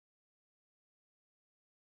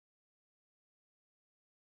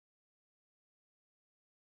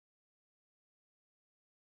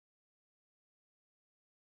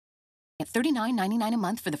at $39.99 a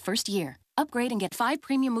month for the first year. Upgrade and get 5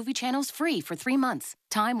 premium movie channels free for 3 months.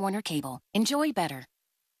 Time Warner Cable. Enjoy better.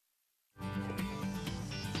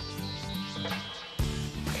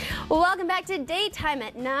 Welcome back to Daytime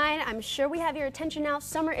at 9. I'm sure we have your attention now.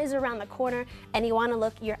 Summer is around the corner and you want to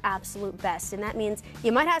look your absolute best. And that means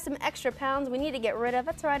you might have some extra pounds we need to get rid of.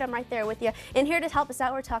 That's right, I'm right there with you. And here to help us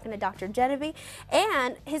out, we're talking to Dr. Jeneby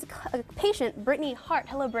and his patient, Brittany Hart.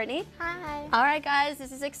 Hello, Brittany. Hi. All right, guys,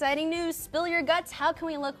 this is exciting news. Spill your guts. How can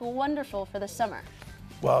we look wonderful for the summer?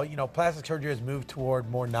 Well, you know, plastic surgery has moved toward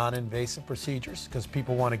more non-invasive procedures because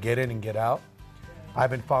people want to get in and get out. I've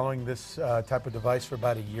been following this type of device for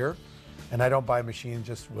about a year, and I don't buy machines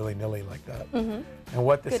just willy-nilly like that. And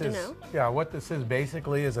what this what this is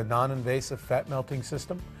basically is a non-invasive fat melting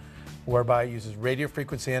system, whereby it uses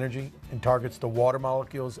radiofrequency energy and targets the water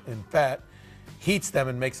molecules in fat, heats them,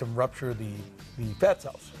 and makes them rupture the fat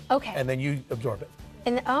cells. Okay. And then you absorb it.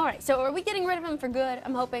 And all right. So are we getting rid of them for good?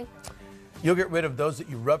 I'm hoping. You'll get rid of those that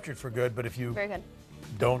you ruptured for good, but if you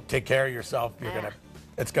don't take care of yourself, you're gonna.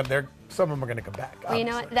 Some of them are going to come back. Well, you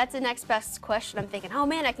know what? That's the next best question. I'm thinking, oh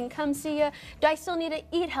man, I can come see you. Do I still need to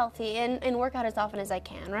eat healthy and work out as often as I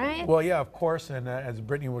can, right? Well, yeah, of course. And as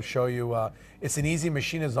Brittany will show you, it's an easy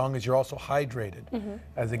machine as long as you're also hydrated.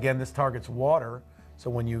 As again, this targets water. So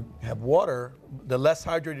when you have water, the less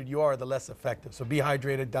hydrated you are, the less effective. So be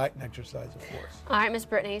hydrated, diet, and exercise, of course. All right, Miss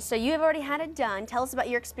Brittany. So you have already had it done. Tell us about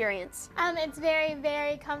your experience. It's very,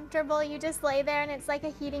 very comfortable. You just lay there and it's like a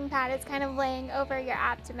heating pad. It's kind of laying over your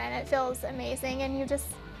abdomen. It feels amazing, and you just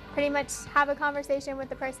pretty much have a conversation with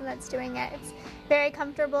the person that's doing it. It's very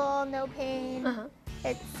comfortable, no pain.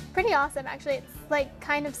 It's pretty awesome, actually. It's like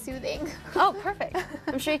kind of soothing. Oh, perfect.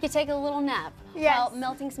 I'm sure you could take a little nap while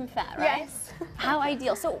melting some fat, right? Yes. How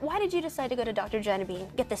ideal. So why did you decide to go to Dr. Jeneby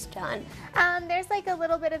and get this done? There's like a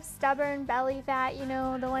little bit of stubborn belly fat, you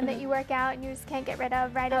know, the one that you work out and you just can't get rid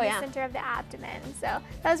of right in the center of the abdomen. So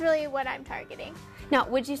that's really what I'm targeting. Now,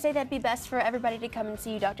 would you say that'd be best for everybody to come and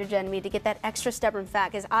see you, Dr. Jeneby, to get that extra stubborn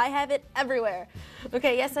fat? Because I have it everywhere.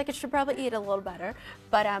 Okay, yes, I should probably eat a little better,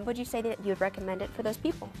 but would you say that you would recommend it for those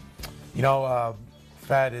people? You know,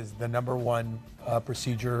 fat is the #1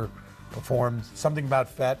 procedure performed. Something about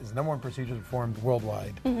fat is the #1 procedure performed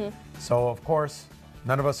worldwide. So, of course,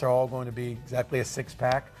 none of us are all going to be exactly a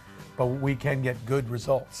six-pack, but we can get good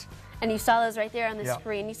results. And you saw those right there on the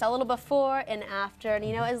screen. You saw a little before and after. And,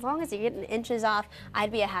 you know, as long as you're getting inches off,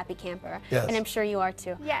 I'd be a happy camper. Yes. And I'm sure you are,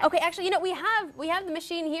 too. Yes. Okay, actually, you know, we have the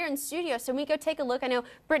machine here in studio, so we go take a look. I know,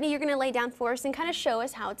 Brittany, you're going to lay down for us and kind of show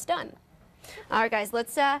us how it's done. All right, guys,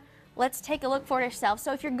 let's take a look for it ourselves.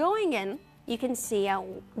 So if you're going in, you can see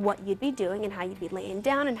what you'd be doing and how you'd be laying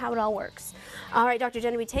down and how it all works. All right, Dr.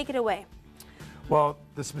 Jeneby, take it away. Well,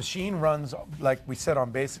 this machine runs, like we said,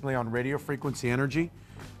 basically on radio frequency energy.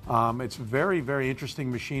 It's a very, very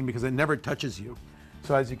interesting machine because it never touches you.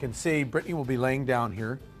 So as you can see, Brittany will be laying down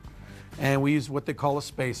here, and we use what they call a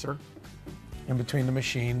spacer in between the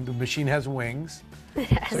machine. The machine has wings. It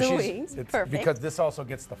has wings, perfect. Because this also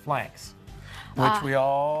gets the flanks, which we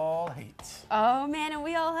all hate. Oh man, and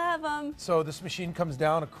we all have them. So this machine comes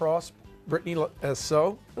down across Brittany as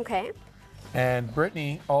so. Okay. And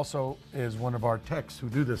Brittany also is one of our techs who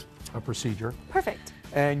do this procedure. Perfect.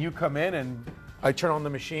 And you come in and I turn on the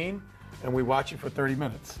machine and we watch you for 30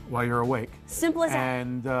 minutes while you're awake. Simple as that.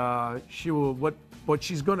 And she will, what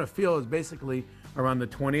she's going to feel is basically around the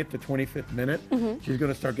 20th to 25th minute, she's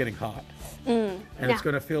going to start getting hot. And it's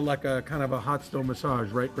going to feel like a kind of a hot stone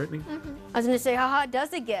massage, right, Brittany? I was going to say, how hot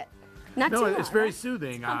does it get? Not too hot. No, it's very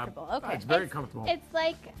soothing. It's comfortable. Okay. It's very comfortable. It's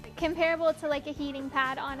like comparable to like a heating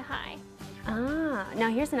pad on high. Now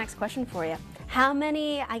here's the next question for you. How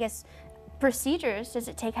many, I guess, procedures does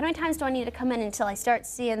it take? How many times do I need to come in until I start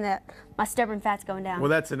seeing that my stubborn fat's going down? Well,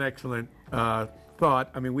 that's an excellent thought.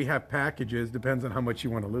 I mean, we have packages, depends on how much you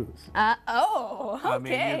want to lose. Okay, I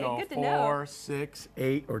mean, you go good to 4, know. 6,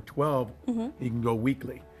 8, or 12. You can go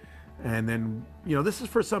weekly. And then, you know, this is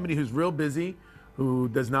for somebody who's real busy, who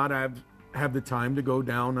does not have the time to go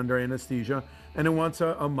down under anesthesia, and who wants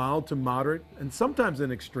a mild to moderate and sometimes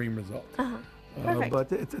an extreme result. Perfect.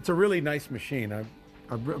 But it's a really nice machine. I'm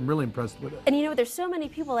really impressed with it. And you know, there's so many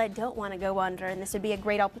people that don't want to go under, and this would be a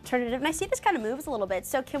great alternative. And I see this kind of moves a little bit.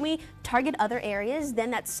 So can we target other areas than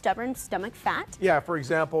that stubborn stomach fat? Yeah, for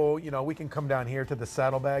example, you know, we can come down here to the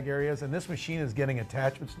saddlebag areas, and this machine is getting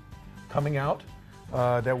attachments coming out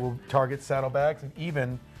that will target saddlebags,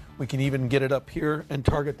 and we can even get it up here and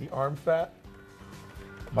target the arm fat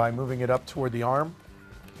by moving it up toward the arm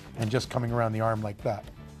and just coming around the arm like that.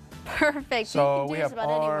 Perfect. So you can do we this have about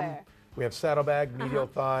arm, anywhere. we have saddlebag, medial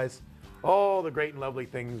thighs, all the great and lovely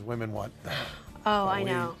things women want. Oh, I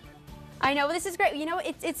know. I know, this is great. You know,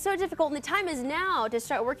 it's so difficult, and the time is now to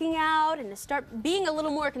start working out and to start being a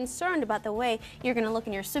little more concerned about the way you're going to look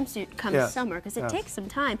in your swimsuit come summer, because it takes some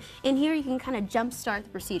time. In here, you can kind of jumpstart the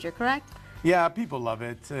procedure, correct? Yeah, people love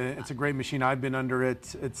it. It's a great machine. I've been under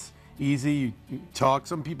it. It's easy. You talk.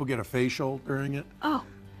 Some people get a facial during it. Oh.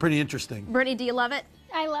 Pretty interesting. Brittany, do you love it?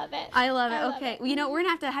 I love it. I love it. Okay. Well, you know, we're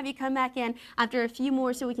going to have you come back in after a few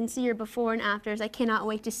more so we can see your before and afters. I cannot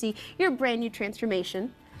wait to see your brand new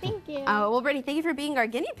transformation. Thank you. Well, Brittany, thank you for being our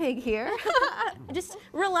guinea pig here. Just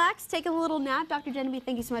relax, take a little nap. Dr. Jeneby,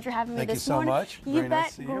 thank you so much for having me this morning. Thank you so much. You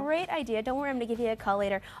bet. Great idea. Don't worry, I'm going to give you a call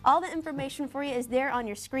later. All the information for you is there on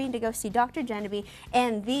your screen to go see Dr. Jeneby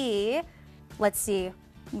and the, let's see,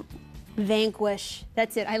 Vanquish.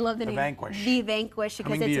 That's it. I love the name. Vanquish. The Vanquish.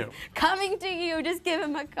 Because it's coming to you. Just give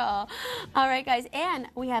him a call. All right, guys. And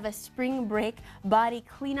we have a spring break body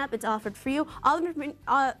cleanup. It's offered for you. All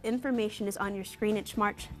information is on your screen. It's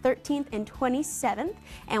March 13th and 27th.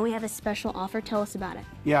 And we have a special offer. Tell us about it.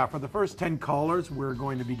 Yeah, for the first 10 callers, we're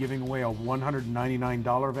going to be giving away a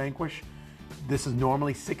 $199 Vanquish. This is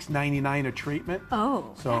normally $699 a treatment.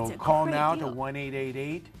 Oh, so that's a call great now deal. to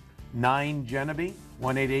 1-888-9-Jeneby.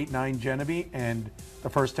 1-888-9-Jeneby, and the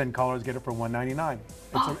first 10 callers get it for $199.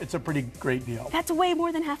 It's a pretty great deal. That's way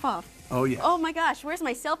more than half off. Oh, yeah. Oh, my gosh. Where's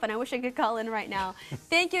my cell phone? I wish I could call in right now.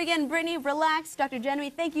 Thank you again, Brittany. Relax. Dr.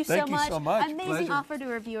 Jeneby, thank you so much. Thank you so much. Amazing Pleasure. offer to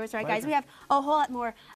our viewers. All right, guys, we have a whole lot more